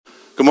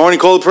morning,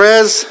 Cold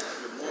Prez.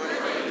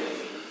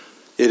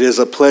 It is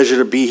a pleasure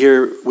to be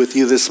here with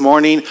you this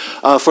morning.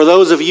 For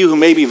those of you who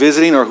may be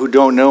visiting or who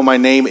don't know, my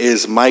name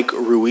is Mike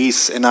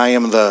Ruiz, and I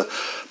am the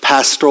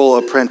pastoral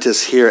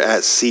apprentice here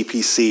at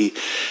CPC.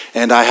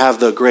 And I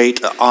have the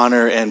great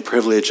honor and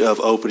privilege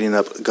of opening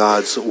up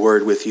God's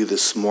Word with you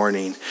this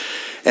morning.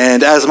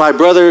 And as my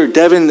brother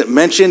Devin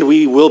mentioned,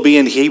 we will be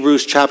in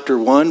Hebrews chapter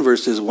 1,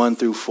 verses 1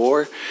 through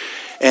 4.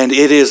 And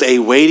it is a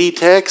weighty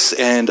text,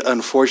 and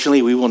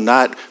unfortunately we will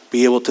not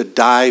be able to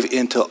dive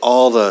into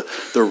all the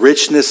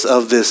richness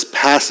of this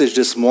passage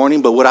this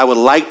morning. But what I would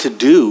like to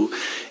do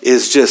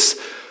is just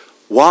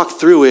walk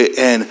through it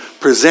and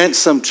present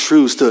some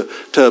truths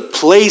to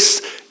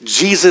place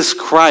Jesus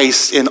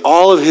Christ in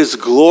all of his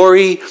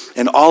glory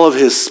and all of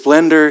his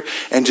splendor,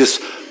 and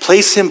just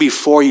place him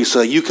before you so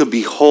that you could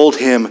behold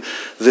him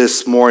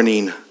this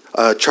morning.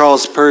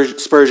 Charles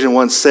Spurgeon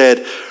once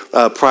said,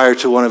 prior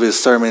to one of his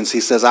sermons, he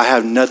says, "I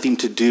have nothing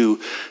to do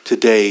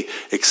today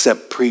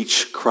except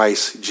preach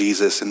Christ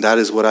Jesus." And that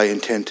is what I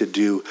intend to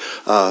do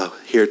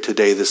here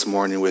today, this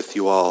morning with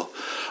you all.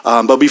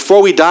 But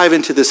before we dive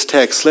into this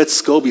text,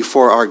 let's go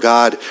before our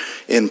God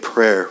in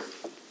prayer.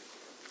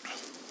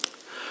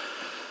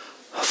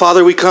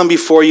 Father, we come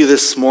before you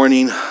this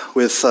morning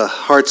with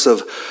hearts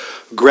of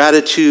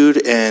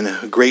gratitude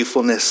and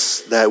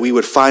gratefulness that we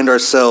would find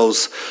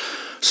ourselves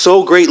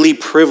so greatly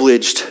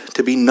privileged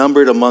to be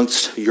numbered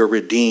amongst your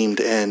redeemed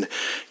and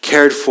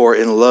cared for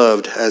and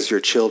loved as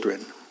your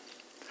children.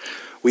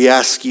 We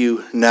ask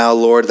you now,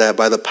 Lord, that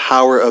by the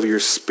power of your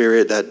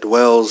Spirit that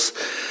dwells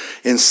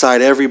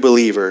inside every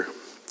believer,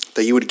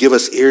 that you would give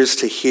us ears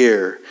to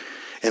hear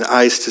and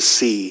eyes to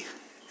see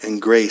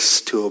and grace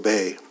to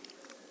obey.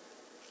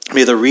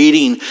 May the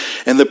reading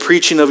and the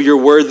preaching of your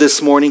word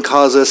this morning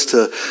cause us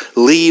to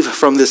leave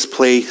from this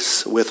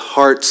place with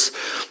hearts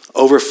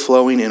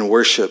overflowing in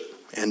worship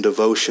and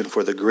devotion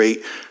for the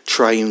great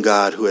triune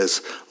God who has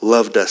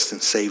loved us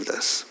and saved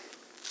us.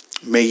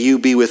 May you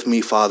be with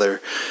me,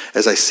 Father,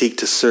 as I seek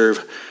to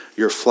serve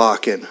your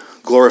flock and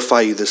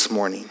glorify you this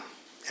morning.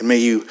 And may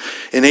you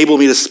enable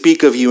me to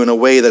speak of you in a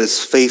way that is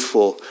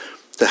faithful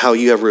to how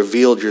you have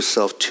revealed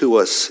yourself to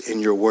us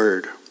in your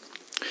word.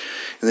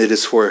 And it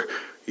is for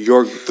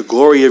the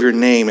glory of your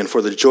name and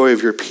for the joy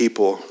of your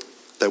people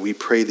that we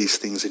pray these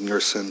things in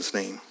your Son's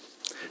name.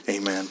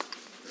 Amen.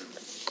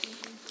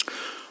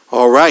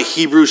 All right,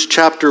 Hebrews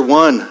chapter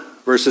 1,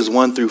 verses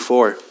 1 through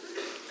 4.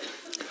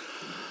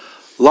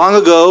 Long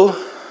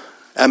ago,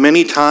 at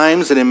many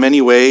times and in many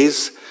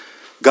ways,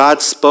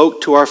 God spoke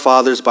to our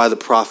fathers by the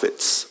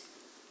prophets.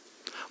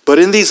 But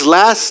in these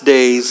last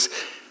days,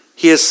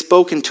 he has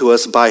spoken to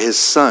us by his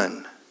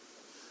Son,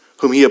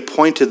 whom he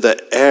appointed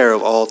the heir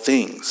of all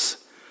things,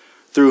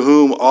 through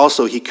whom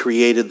also he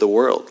created the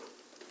world.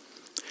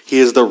 He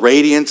is the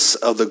radiance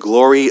of the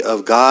glory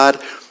of God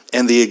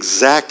and the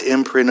exact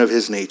imprint of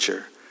his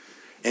nature.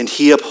 And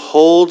he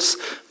upholds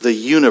the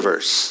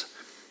universe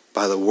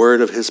by the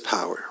word of his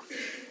power.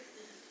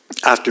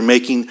 After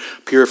making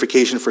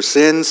purification for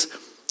sins,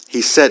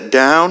 he sat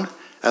down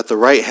at the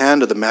right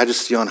hand of the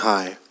Majesty on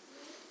high,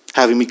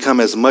 having become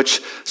as much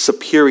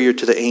superior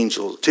to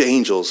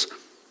angels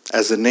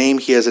as the name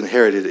he has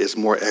inherited is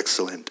more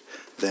excellent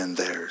than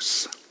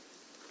theirs.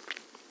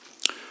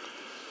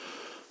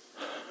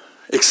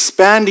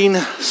 Expanding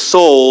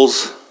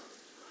souls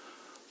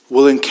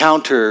will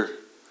encounter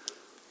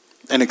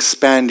an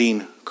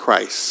expanding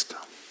Christ.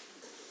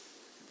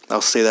 I'll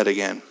say that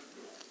again.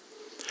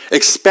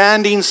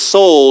 Expanding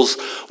souls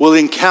will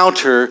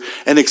encounter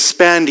an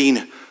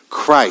expanding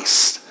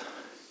Christ.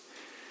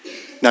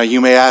 Now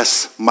you may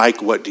ask,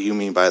 Mike, what do you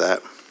mean by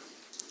that?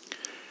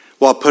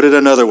 Well, I'll put it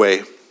another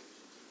way.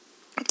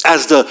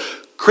 As the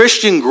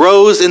Christian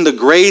grows in the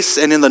grace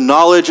and in the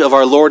knowledge of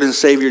our Lord and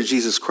Savior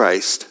Jesus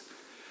Christ,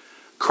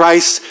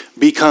 Christ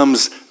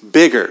becomes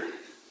bigger,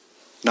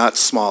 not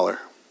smaller.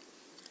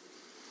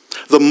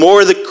 The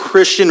more the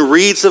Christian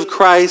reads of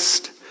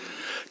Christ,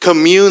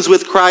 communes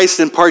with Christ,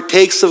 and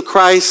partakes of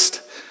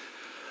Christ,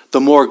 the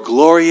more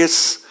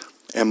glorious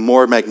and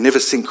more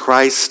magnificent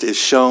Christ is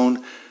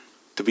shown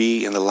to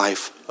be in the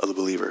life of the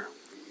believer.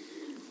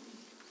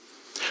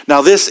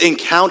 Now, this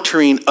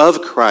encountering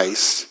of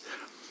Christ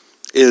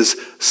is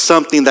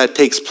something that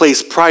takes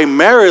place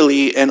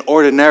primarily and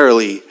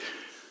ordinarily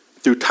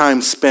through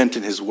time spent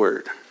in his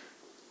word.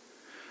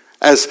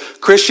 As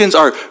Christians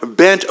are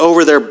bent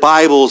over their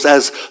Bibles,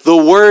 as the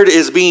word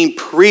is being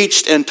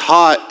preached and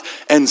taught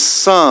and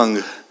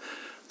sung,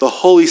 the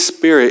Holy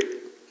Spirit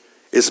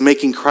is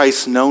making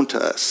Christ known to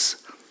us.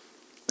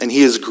 And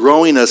he is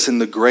growing us in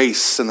the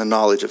grace and the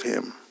knowledge of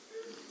him.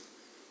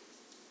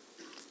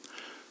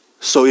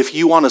 So if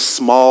you want a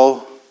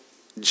small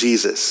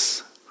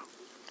Jesus,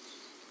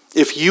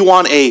 if you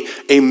want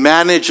a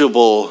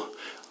manageable,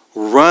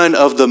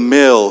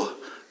 run-of-the-mill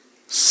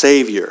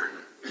Savior,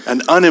 an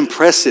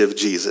unimpressive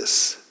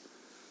Jesus,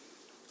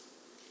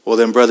 well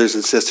then, brothers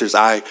and sisters,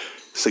 I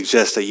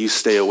suggest that you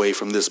stay away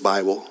from this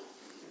Bible,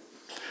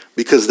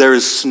 because there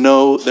is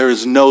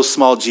no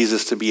small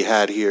Jesus to be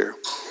had here.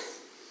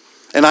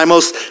 And I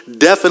most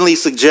definitely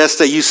suggest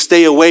that you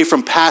stay away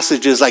from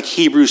passages like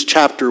Hebrews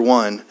chapter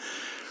 1.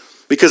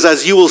 Because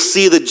as you will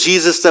see, the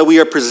Jesus that we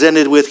are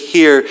presented with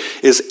here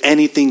is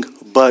anything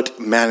but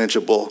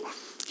manageable.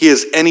 He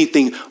is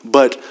anything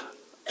but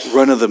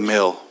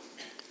run-of-the-mill.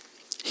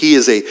 He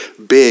is a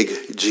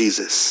big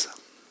Jesus.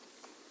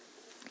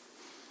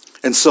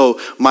 And so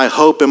my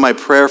hope and my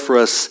prayer for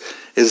us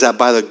is that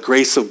by the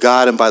grace of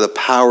God and by the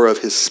power of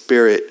his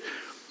Spirit,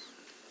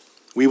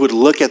 we would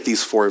look at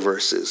these 4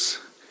 verses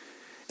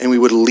and we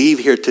would leave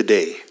here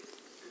today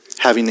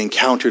having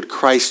encountered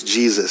Christ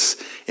Jesus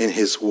in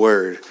his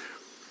word,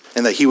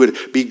 and that he would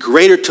be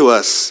greater to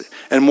us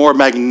and more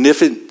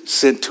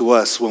magnificent to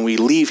us when we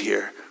leave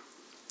here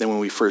than when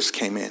we first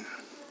came in.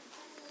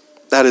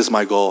 That is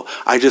my goal.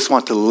 I just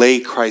want to lay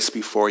Christ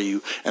before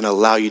you and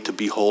allow you to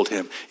behold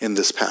him in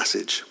this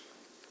passage.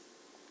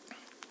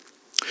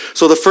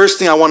 So the first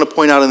thing I want to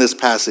point out in this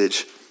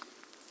passage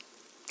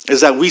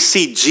is that we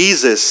see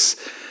Jesus.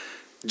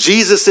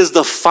 Jesus is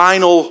the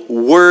final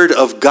word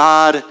of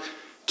God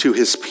to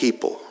his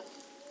people.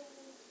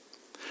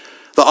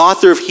 The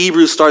author of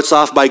Hebrews starts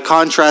off by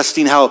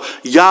contrasting how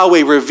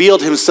Yahweh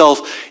revealed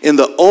himself in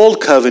the old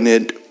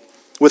covenant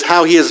with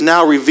how he has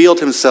now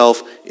revealed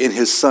himself in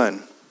his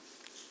Son.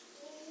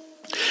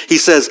 He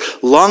says,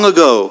 long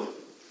ago,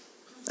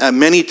 at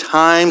many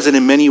times and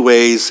in many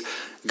ways,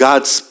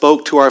 God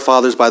spoke to our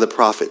fathers by the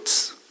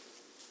prophets.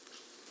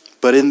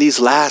 But in these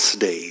last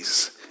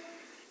days,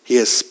 he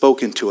has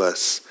spoken to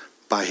us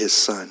by his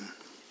Son.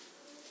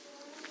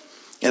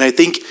 And I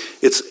think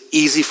it's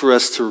easy for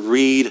us to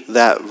read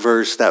that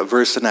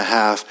verse and a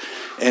half,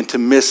 and to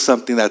miss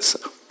something that's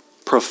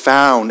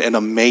profound and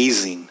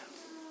amazing.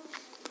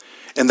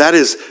 And that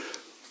is,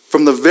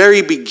 from the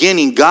very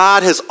beginning,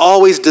 God has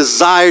always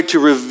desired to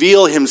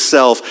reveal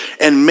himself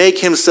and make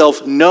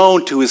himself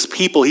known to his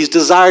people. He's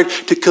desired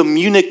to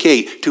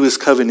communicate to his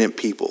covenant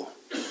people.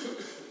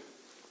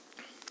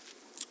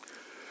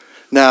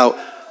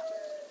 Now,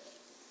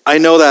 I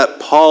know that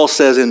Paul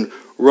says in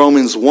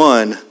Romans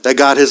 1 that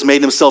God has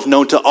made himself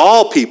known to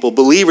all people,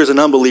 believers and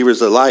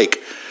unbelievers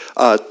alike.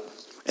 And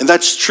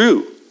that's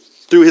true.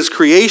 Through his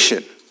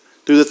creation,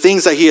 through the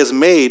things that he has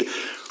made,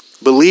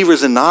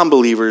 believers and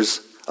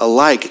non-believers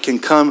alike can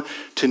come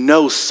to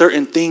know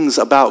certain things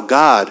about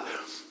God,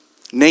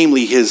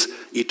 namely his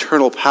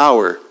eternal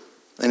power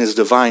and his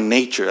divine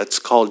nature. That's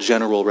called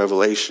general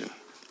revelation.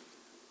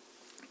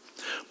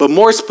 But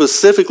more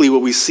specifically,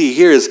 what we see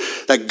here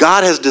is that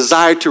God has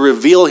desired to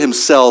reveal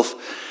himself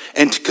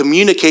and to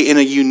communicate in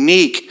a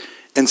unique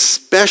and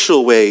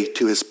special way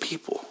to his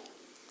people.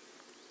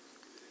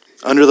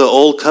 Under the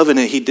old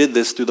covenant, he did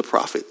this through the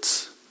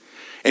prophets.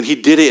 And he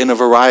did it in a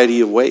variety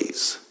of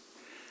ways.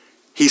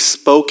 He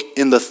spoke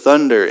in the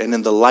thunder and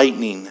in the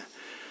lightning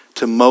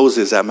to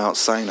Moses at Mount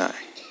Sinai.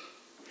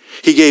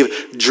 He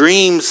gave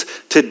dreams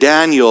to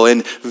Daniel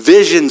and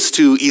visions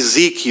to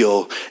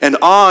Ezekiel, and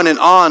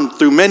on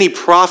through many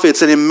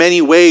prophets, and in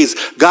many ways,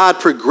 God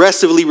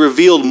progressively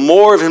revealed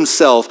more of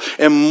himself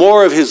and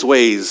more of his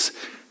ways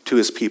to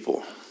his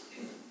people.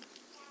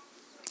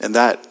 And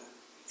that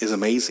is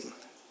amazing.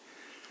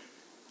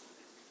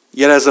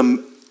 Yet as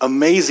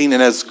amazing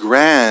and as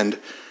grand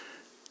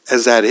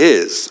as that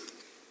is,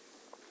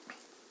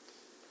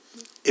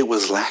 it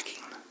was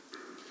lacking.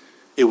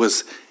 It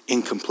was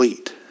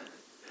incomplete.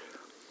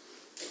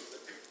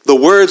 The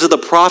words of the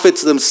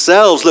prophets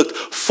themselves looked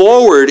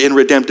forward in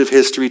redemptive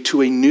history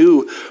to a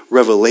new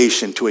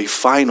revelation, to a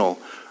final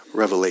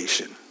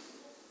revelation.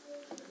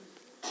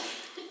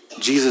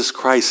 Jesus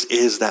Christ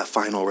is that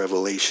final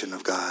revelation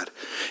of God.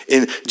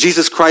 In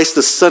Jesus Christ,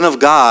 the Son of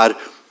God,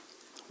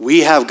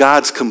 we have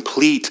God's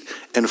complete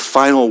and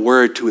final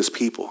word to his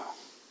people.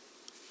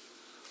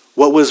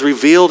 What was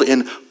revealed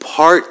in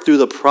part through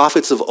the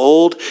prophets of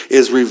old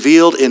is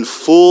revealed in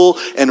full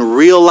and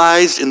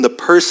realized in the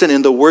person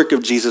and the work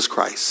of Jesus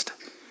Christ.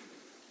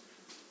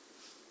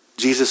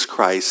 Jesus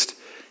Christ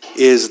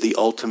is the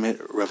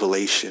ultimate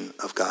revelation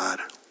of God.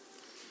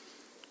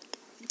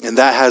 And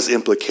that has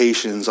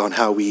implications on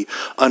how we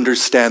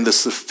understand the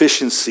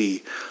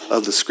sufficiency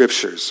of the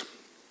scriptures.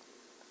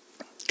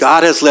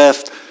 God has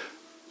left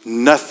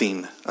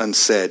nothing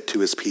unsaid to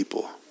his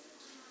people.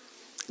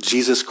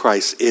 Jesus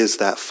Christ is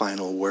that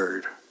final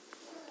word.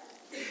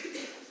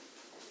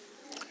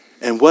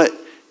 And what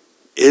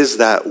is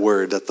that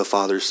word that the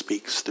Father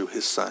speaks through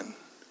his Son?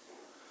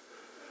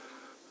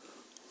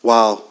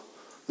 While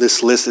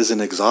this list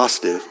isn't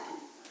exhaustive,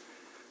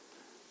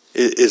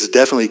 it is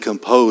definitely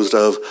composed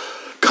of,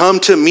 "Come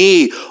to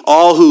me,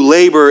 all who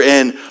labor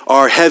and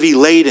are heavy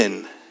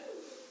laden,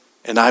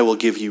 and I will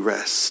give you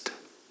rest."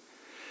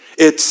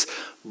 It's,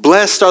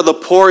 "Blessed are the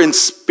poor in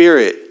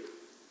spirit,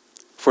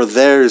 for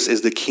theirs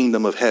is the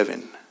kingdom of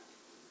heaven."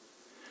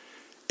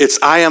 It's,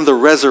 "I am the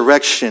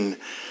resurrection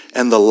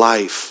and the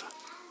life.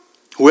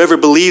 Whoever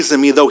believes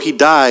in me, though he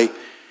die,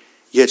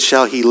 yet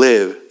shall he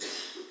live.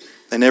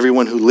 And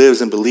everyone who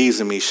lives and believes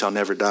in me shall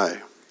never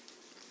die."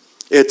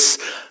 It's,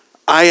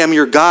 "I am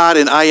your God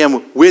and I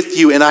am with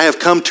you and I have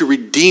come to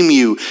redeem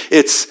you."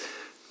 It's,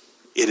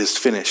 "It is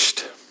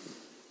finished."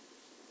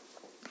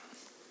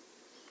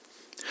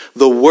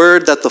 The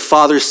word that the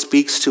Father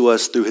speaks to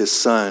us through his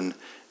Son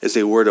is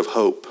a word of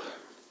hope.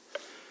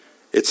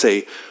 It's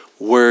a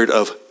word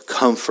of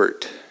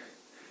comfort.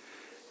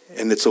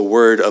 And it's a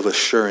word of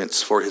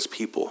assurance for his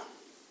people.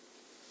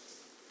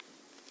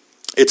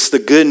 It's the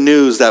good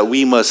news that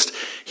we must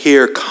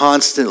hear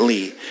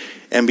constantly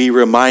and be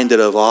reminded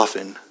of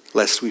often,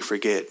 lest we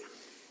forget.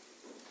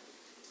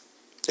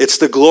 It's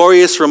the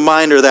glorious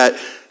reminder that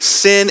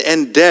sin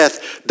and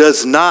death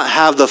does not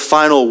have the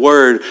final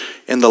word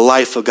in the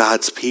life of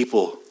God's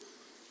people.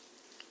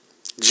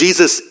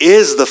 Jesus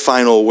is the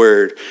final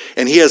word,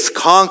 and he has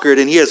conquered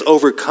and he has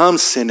overcome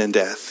sin and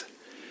death.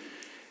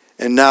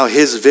 And now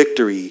his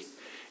victory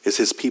is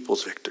his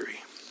people's victory.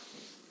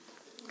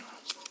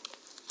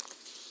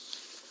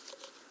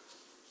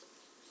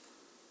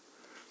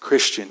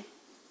 Christian,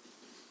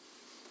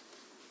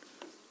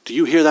 do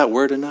you hear that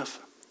word enough?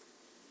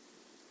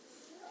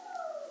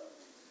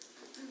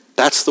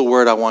 That's the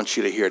word I want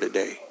you to hear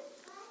today.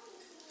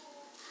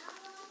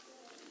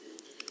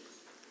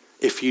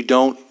 If you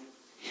don't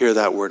hear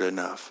that word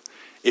enough,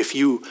 if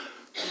you,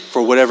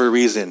 for whatever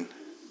reason,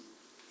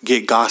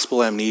 get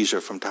gospel amnesia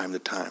from time to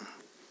time,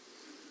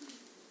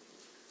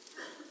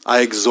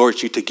 I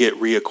exhort you to get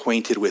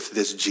reacquainted with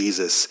this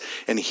Jesus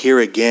and hear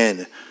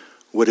again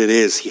what it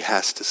is he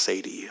has to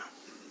say to you.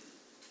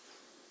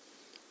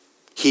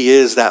 He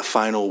is that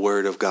final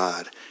word of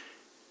God.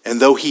 And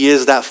though he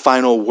is that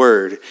final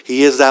word,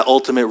 he is that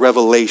ultimate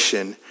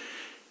revelation,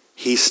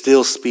 he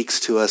still speaks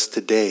to us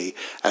today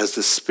as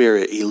the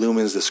Spirit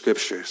illumines the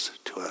scriptures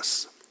to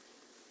us.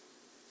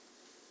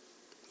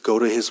 Go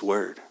to his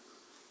word.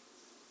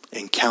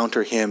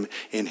 Encounter him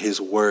in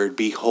his word.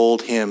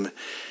 Behold him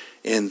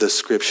in the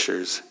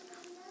scriptures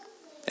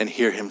and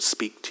hear him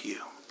speak to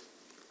you.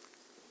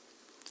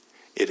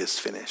 It is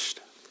finished.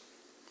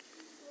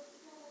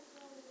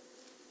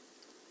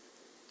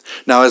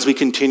 Now, as we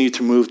continue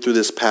to move through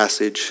this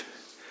passage,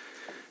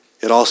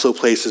 it also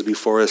places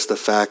before us the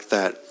fact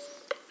that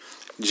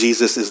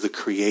Jesus is the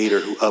creator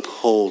who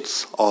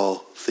upholds all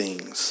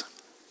things.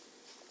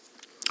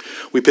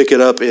 We pick it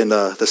up in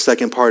the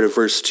second part of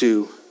verse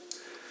 2.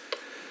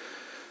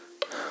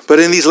 But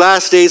in these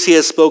last days he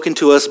has spoken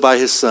to us by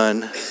his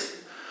Son,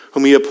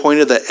 whom he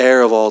appointed the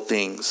heir of all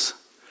things,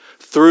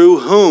 through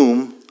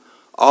whom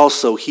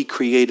also he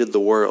created the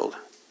world.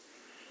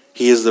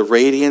 He is the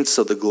radiance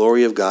of the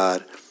glory of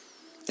God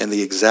and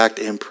the exact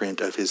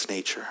imprint of his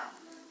nature.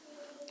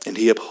 And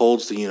he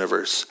upholds the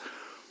universe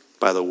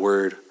by the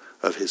word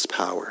of his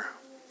power.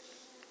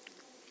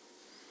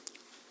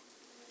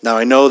 Now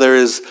I know there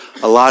is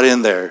a lot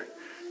in there,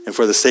 and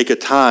for the sake of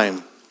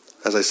time,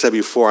 as I said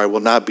before, I will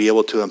not be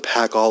able to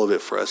unpack all of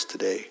it for us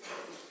today.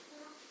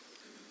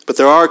 But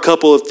there are a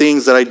couple of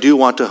things that I do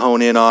want to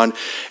hone in on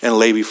and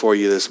lay before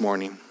you this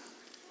morning.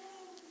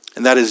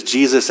 And that is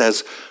Jesus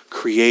as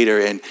creator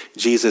and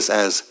Jesus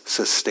as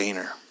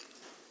sustainer.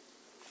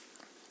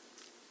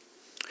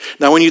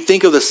 Now, when you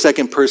think of the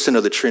second person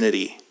of the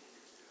Trinity,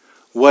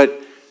 what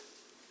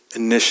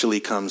initially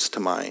comes to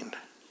mind?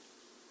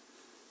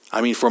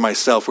 I mean, for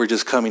myself, we're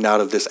just coming out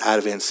of this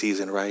Advent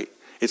season, right?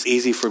 It's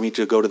easy for me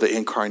to go to the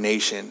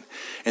incarnation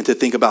and to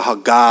think about how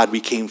God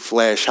became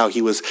flesh, how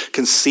he was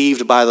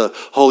conceived by the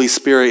Holy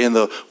Spirit in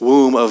the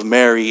womb of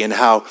Mary, and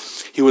how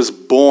he was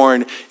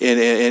born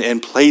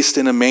and placed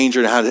in a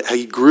manger, and how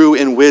he grew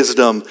in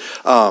wisdom.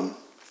 And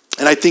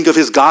I think of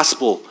his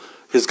gospel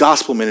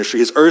ministry,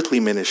 his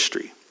earthly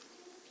ministry,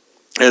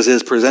 as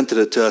is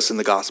presented to us in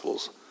the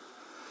Gospels.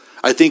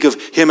 I think of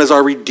him as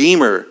our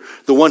Redeemer,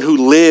 the one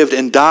who lived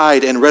and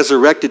died and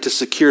resurrected to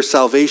secure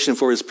salvation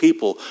for his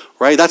people,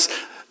 right? That's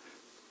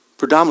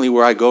predominantly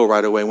where I go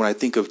right away when I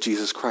think of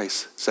Jesus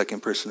Christ,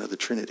 second person of the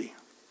Trinity.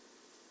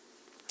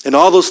 And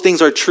all those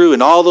things are true,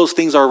 and all those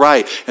things are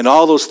right, and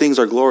all those things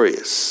are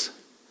glorious.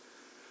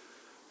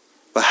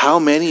 But how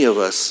many of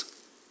us,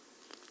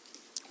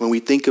 when we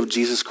think of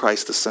Jesus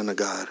Christ, the Son of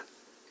God,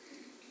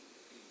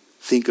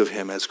 think of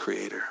him as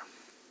creator?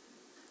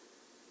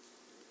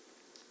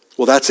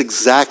 Well, that's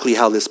exactly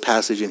how this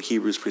passage in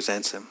Hebrews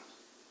presents him.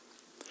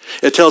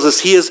 It tells us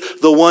he is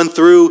the one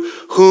through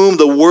whom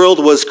the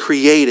world was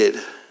created.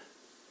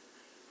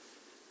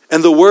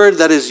 And the word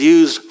that is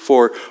used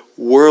for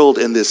world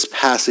in this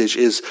passage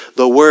is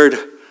the word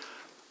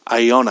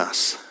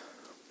aionos,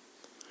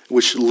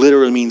 which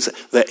literally means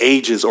the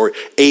ages or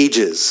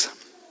ages.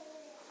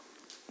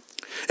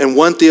 And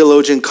one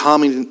theologian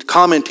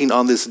commenting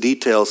on this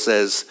detail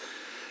says,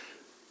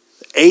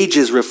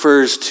 ages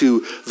refers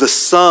to the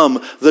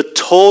sum, the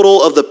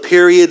total of the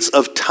periods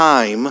of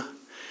time,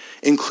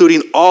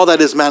 including all that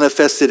is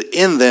manifested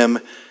in them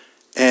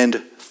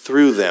and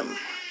through them.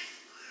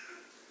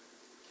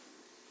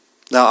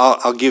 Now,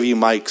 I'll give you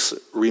Mike's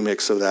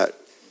remix of that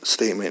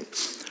statement.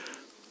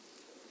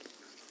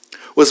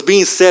 What's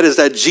being said is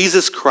that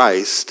Jesus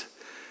Christ,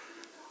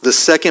 the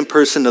second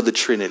person of the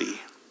Trinity,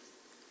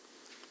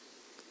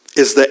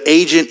 is the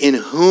agent in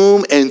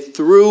whom and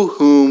through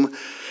whom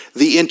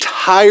the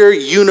entire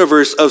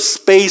universe of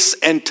space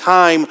and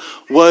time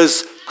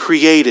was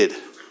created.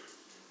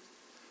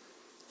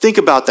 Think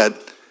about that.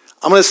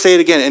 I'm going to say it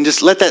again and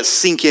just let that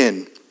sink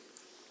in.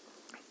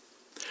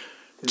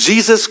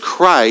 Jesus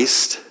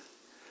Christ,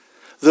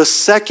 the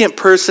second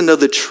person of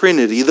the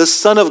Trinity, the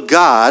Son of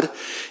God,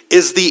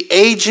 is the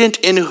agent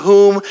in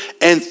whom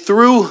and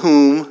through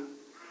whom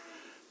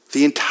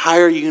the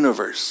entire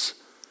universe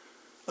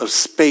of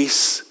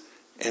space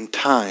and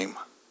time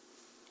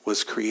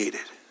was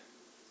created.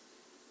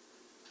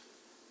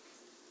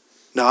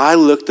 Now, I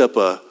looked up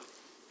a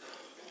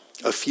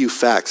few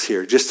facts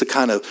here just to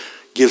kind of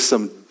give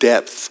some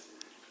depth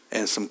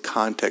and some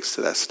context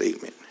to that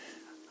statement.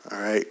 All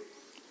right.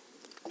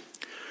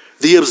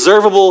 The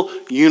observable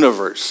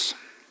universe.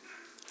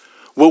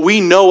 What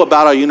we know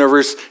about our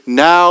universe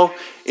now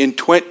in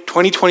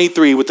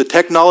 2023 with the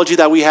technology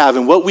that we have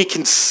and what we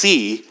can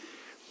see,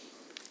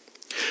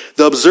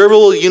 the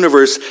observable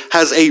universe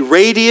has a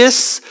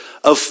radius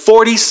of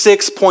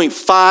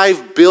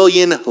 46.5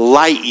 billion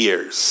light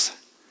years,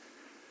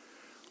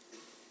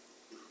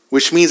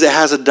 which means it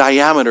has a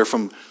diameter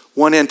from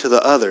one end to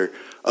the other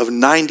of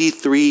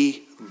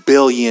 93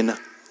 billion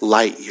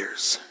light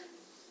years,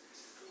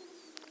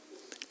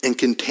 and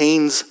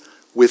contains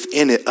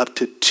within it up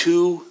to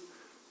 2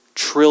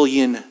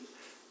 trillion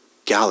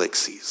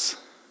galaxies.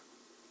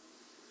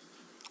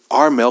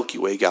 Our Milky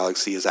Way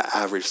galaxy is an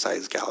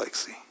average-sized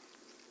galaxy.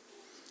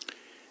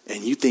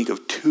 And you think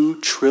of 2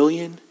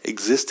 trillion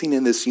existing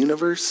in this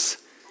universe?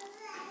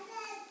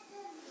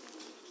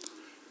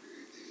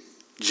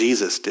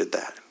 Jesus did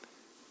that.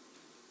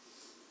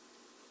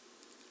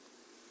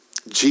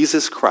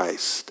 Jesus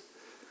Christ,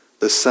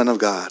 the Son of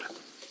God.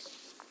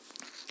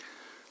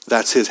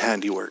 That's his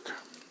handiwork.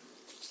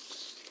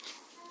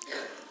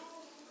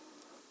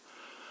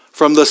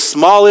 From the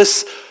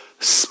smallest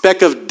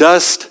speck of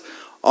dust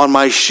on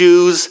my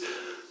shoes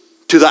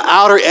to the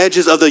outer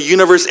edges of the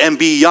universe and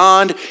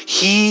beyond,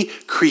 he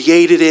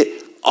created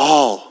it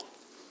all.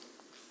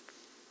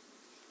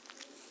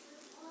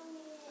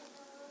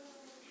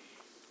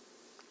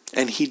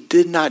 And he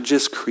did not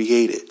just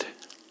create it,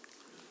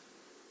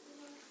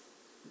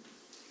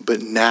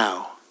 but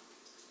now,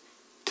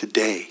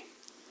 today,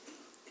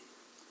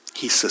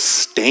 he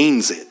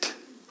sustains it.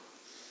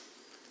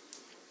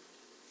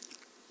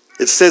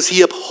 It says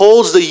he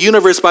upholds the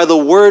universe by the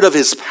word of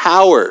his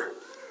power.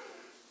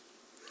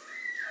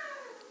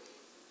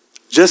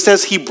 Just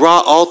as he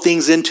brought all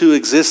things into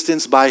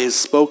existence by his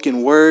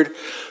spoken word,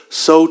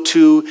 so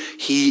too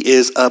he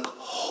is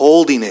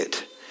upholding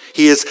it.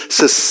 He is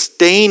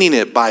sustaining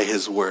it by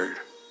his word.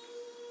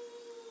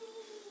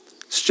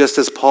 It's just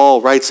as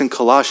Paul writes in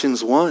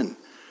Colossians 1.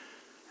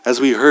 As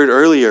we heard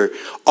earlier,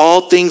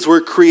 all things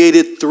were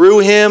created through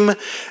him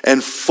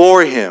and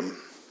for him.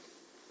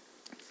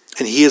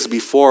 And he is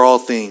before all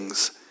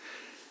things.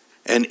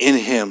 And in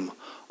him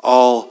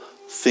all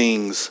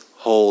things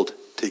hold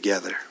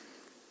together.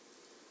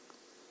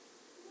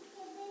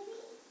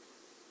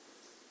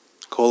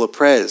 Cola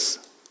Prez.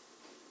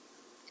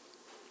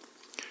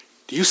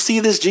 Do you see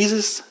this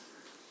Jesus?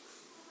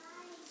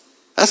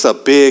 That's a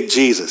big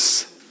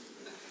Jesus.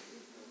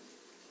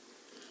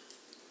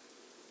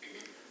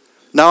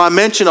 Now, I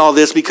mention all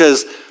this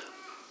because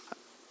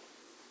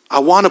I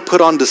want to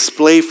put on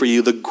display for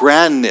you the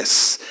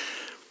grandness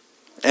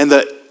and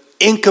the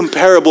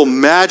incomparable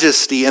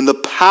majesty and the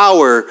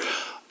power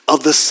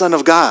of the Son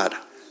of God.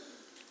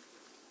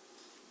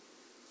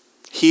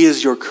 He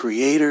is your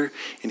creator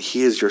and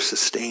he is your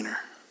sustainer.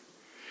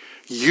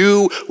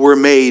 You were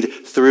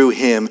made through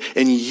him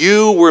and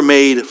you were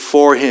made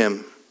for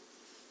him.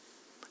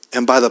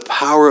 And by the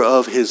power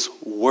of his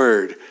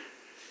word,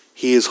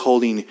 he is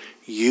holding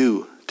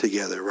you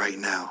together right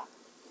now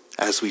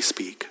as we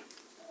speak.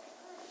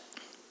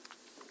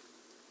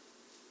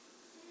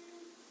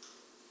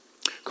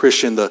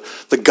 Christian, the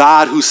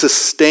God who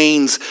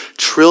sustains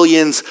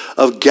trillions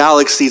of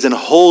galaxies and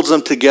holds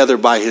them together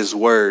by his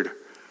word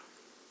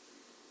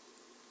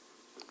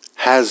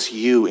has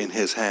you in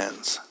his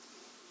hands.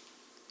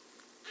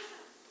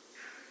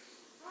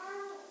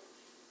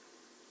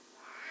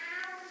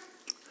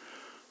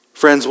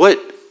 Friends, what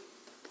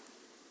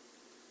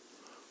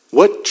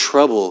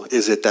trouble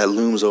is it that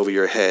looms over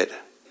your head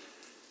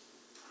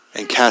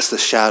and casts a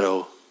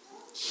shadow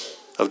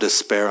of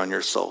despair on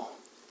your soul?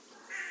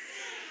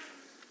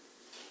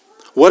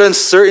 What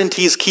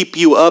uncertainties keep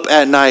you up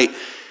at night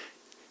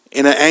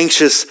in an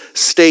anxious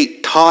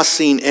state,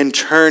 tossing and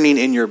turning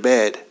in your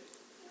bed?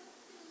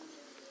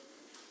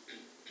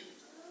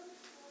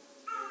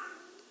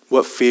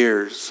 What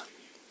fears?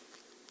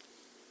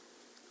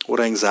 What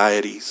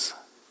anxieties?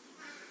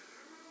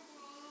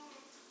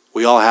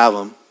 We all have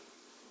them.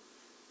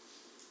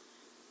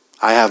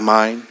 I have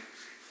mine.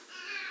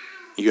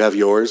 You have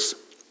yours.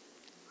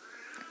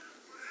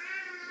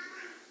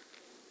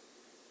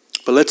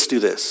 But let's do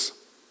this.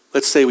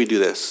 Let's say we do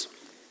this.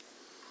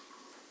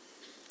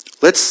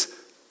 Let's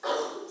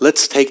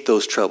take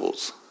those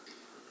troubles.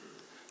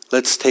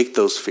 Let's take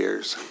those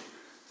fears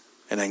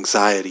and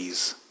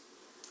anxieties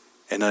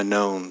and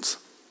unknowns.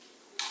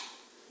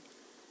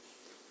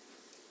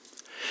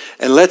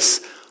 And let's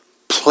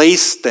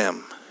place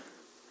them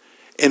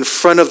in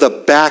front of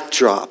the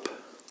backdrop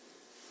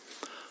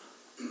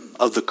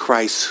of the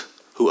Christ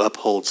who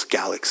upholds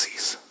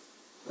galaxies.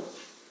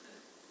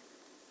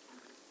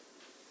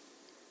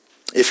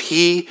 If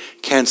he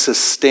can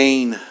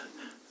sustain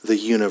the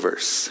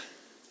universe,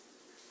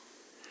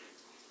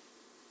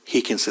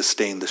 he can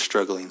sustain the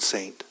struggling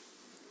saint.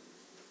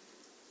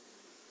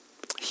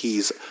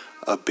 He's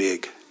a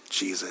big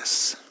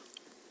Jesus.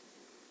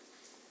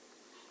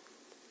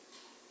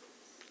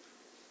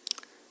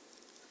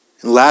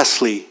 And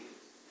lastly,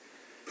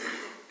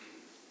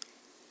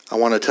 I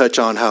want to touch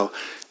on how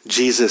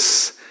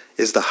Jesus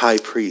is the high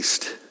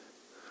priest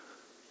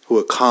who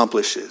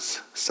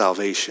accomplishes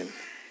salvation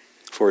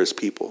for his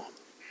people.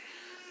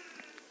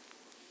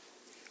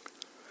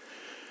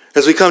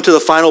 As we come to the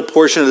final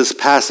portion of this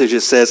passage,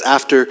 it says,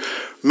 after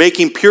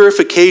making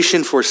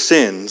purification for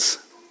sins,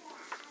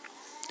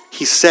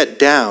 he sat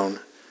down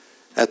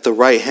at the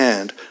right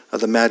hand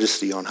of the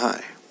Majesty on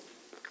high,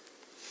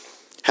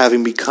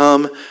 having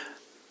become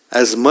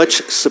as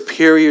much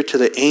superior to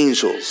the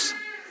angels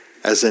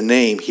as the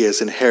name he has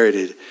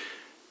inherited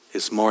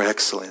is more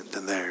excellent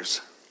than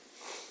theirs.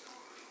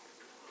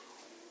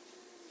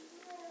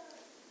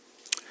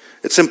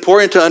 It's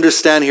important to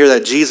understand here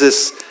that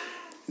Jesus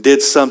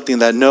did something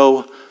that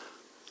no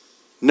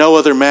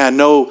other man,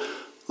 no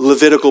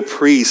Levitical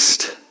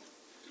priest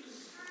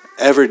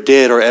ever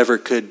did or ever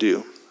could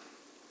do.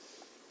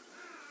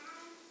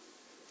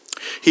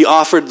 He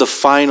offered the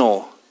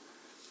final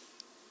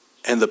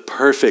and the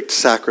perfect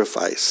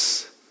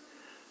sacrifice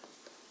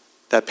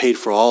that paid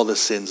for all the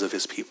sins of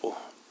his people.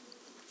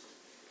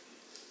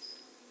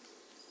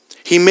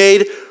 He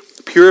made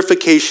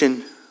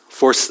purification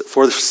for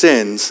the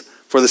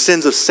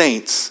sins of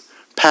saints,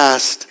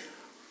 past,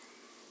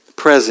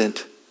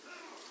 present,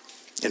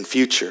 and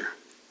future.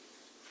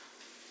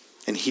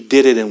 And he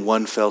did it in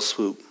one fell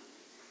swoop.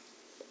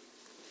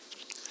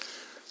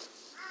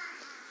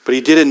 But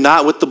he did it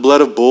not with the blood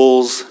of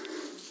bulls,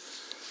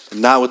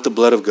 and not with the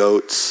blood of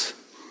goats,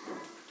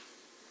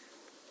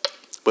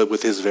 but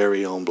with his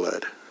very own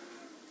blood.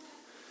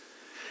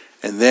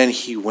 And then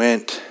he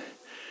went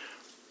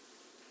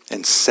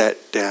and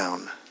sat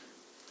down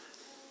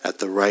at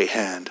the right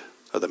hand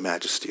of the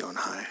Majesty on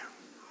high.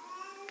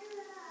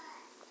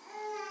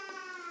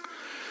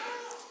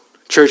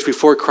 Church,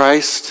 before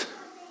Christ,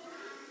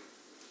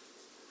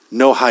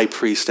 no high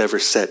priest ever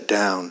sat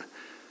down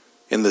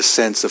in the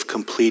sense of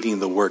completing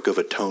the work of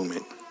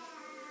atonement.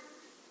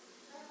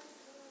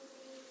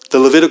 The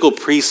Levitical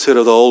priesthood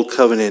of the Old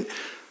Covenant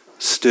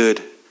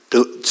stood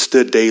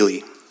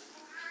daily.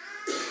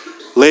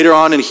 Later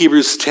on in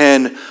Hebrews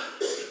 10,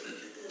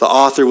 the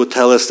author will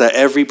tell us that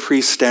every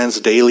priest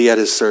stands daily at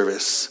his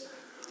service,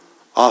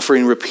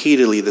 offering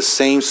repeatedly the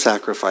same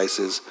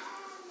sacrifices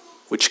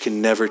which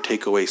can never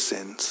take away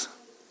sins.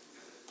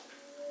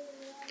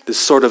 This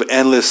sort of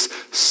endless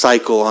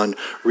cycle on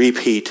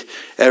repeat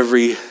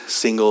every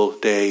single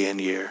day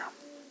and year.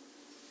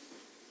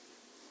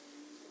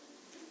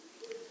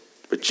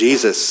 But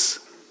Jesus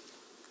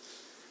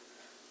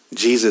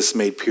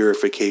made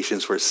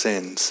purifications for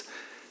sins,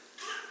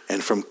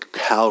 and from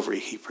Calvary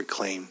he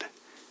proclaimed,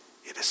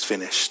 "It is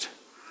finished."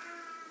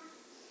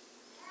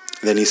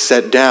 Then he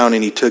sat down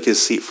and he took his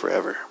seat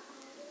forever.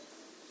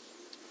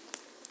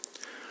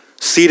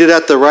 Seated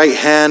at the right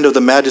hand of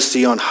the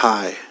Majesty on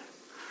high,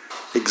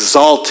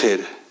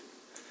 exalted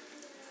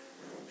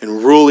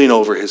and ruling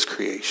over his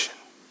creation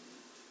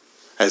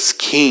as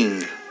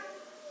king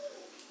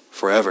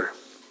forever.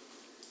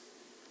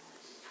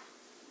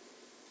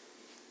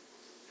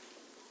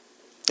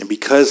 And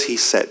because he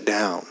sat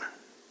down,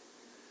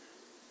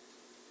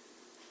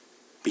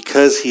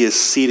 because he is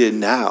seated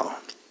now,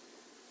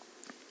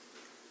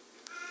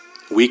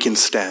 we can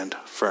stand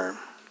firm.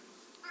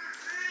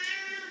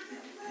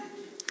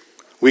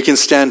 We can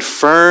stand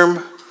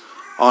firm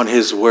on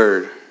his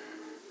word.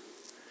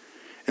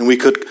 And we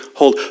could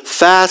hold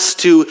fast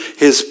to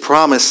his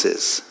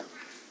promises.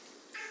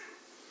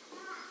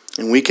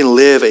 And we can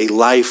live a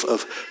life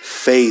of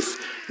faith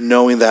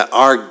knowing that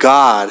our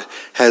God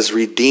has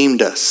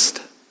redeemed us.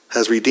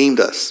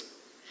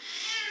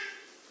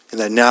 And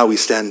that now we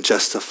stand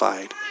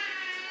justified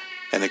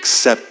and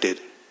accepted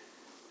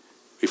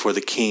before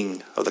the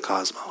King of the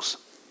cosmos.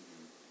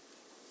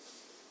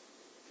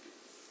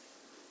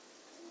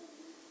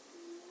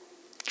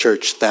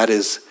 Church, that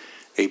is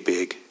a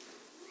big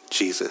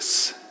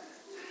Jesus.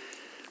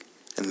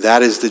 And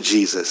that is the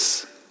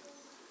Jesus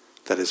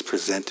that is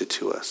presented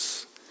to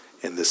us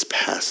in this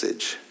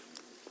passage.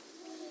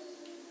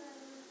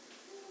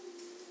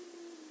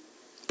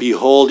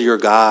 Behold your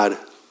God,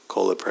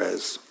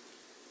 Colaprez.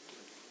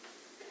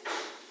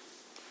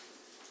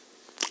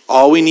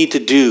 All we need to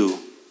do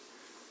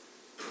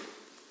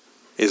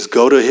is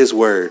go to his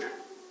word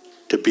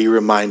to be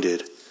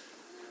reminded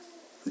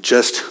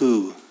just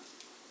who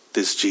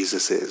this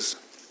Jesus is.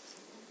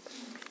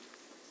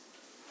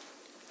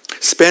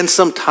 Spend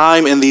some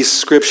time in these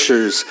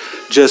scriptures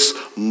just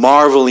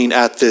marveling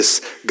at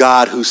this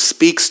God who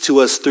speaks to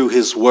us through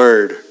his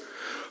word,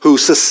 who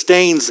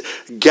sustains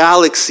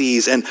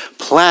galaxies and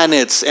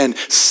planets and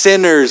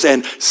sinners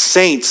and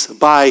saints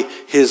by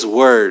his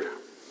word.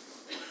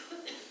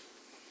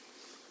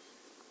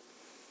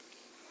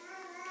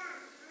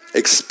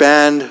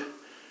 Expand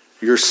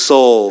your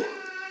soul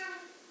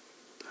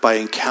by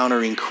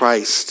encountering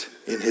Christ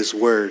in his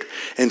word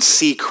and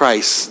see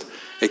Christ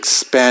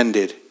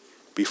expanded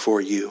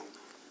before you.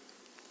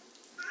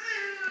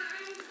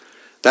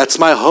 That's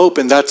my hope,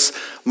 and that's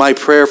my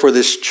prayer for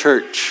this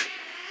church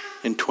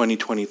in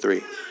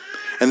 2023.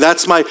 And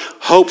that's my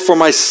hope for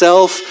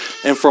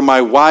myself and for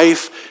my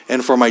wife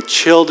and for my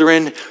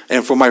children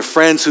and for my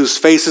friends whose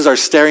faces are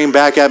staring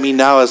back at me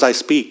now as I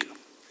speak.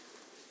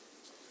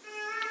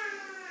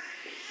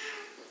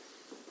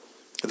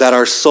 That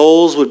our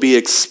souls would be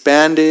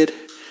expanded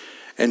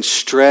and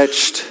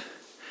stretched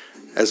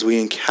as we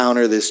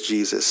encounter this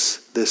Jesus,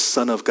 this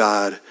Son of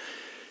God,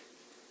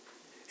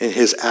 in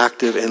his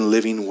active and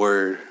living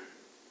word,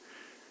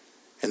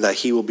 and that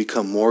he will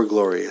become more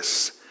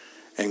glorious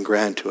and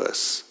grand to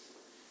us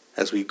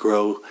as we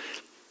grow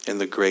in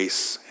the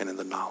grace and in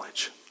the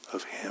knowledge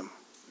of him.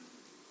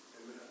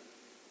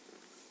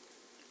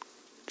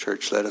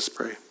 Church, let us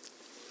pray.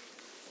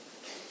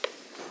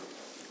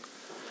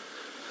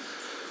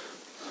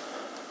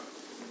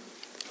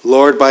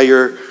 Lord, by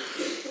your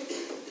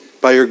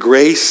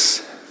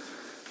grace,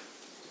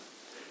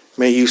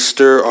 may you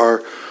stir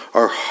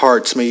our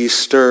hearts, may you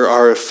stir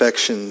our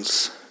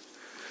affections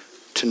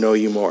to know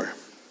you more.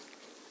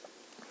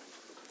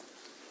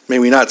 May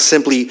we not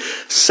simply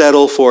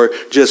settle for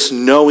just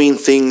knowing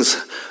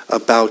things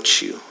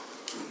about you,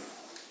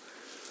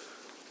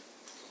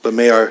 but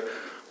may our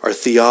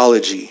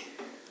theology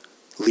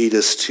lead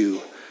us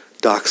to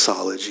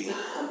doxology.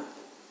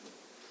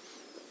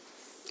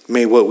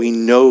 May what we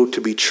know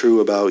to be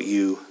true about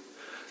you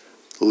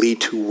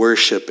lead to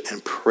worship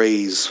and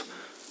praise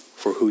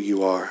for who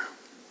you are.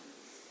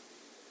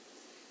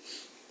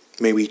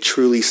 May we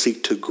truly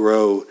seek to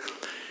grow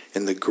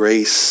in the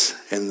grace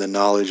and the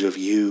knowledge of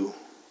you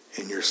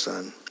and your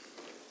Son.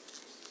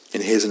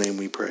 In his name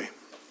we pray.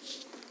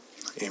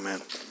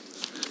 Amen.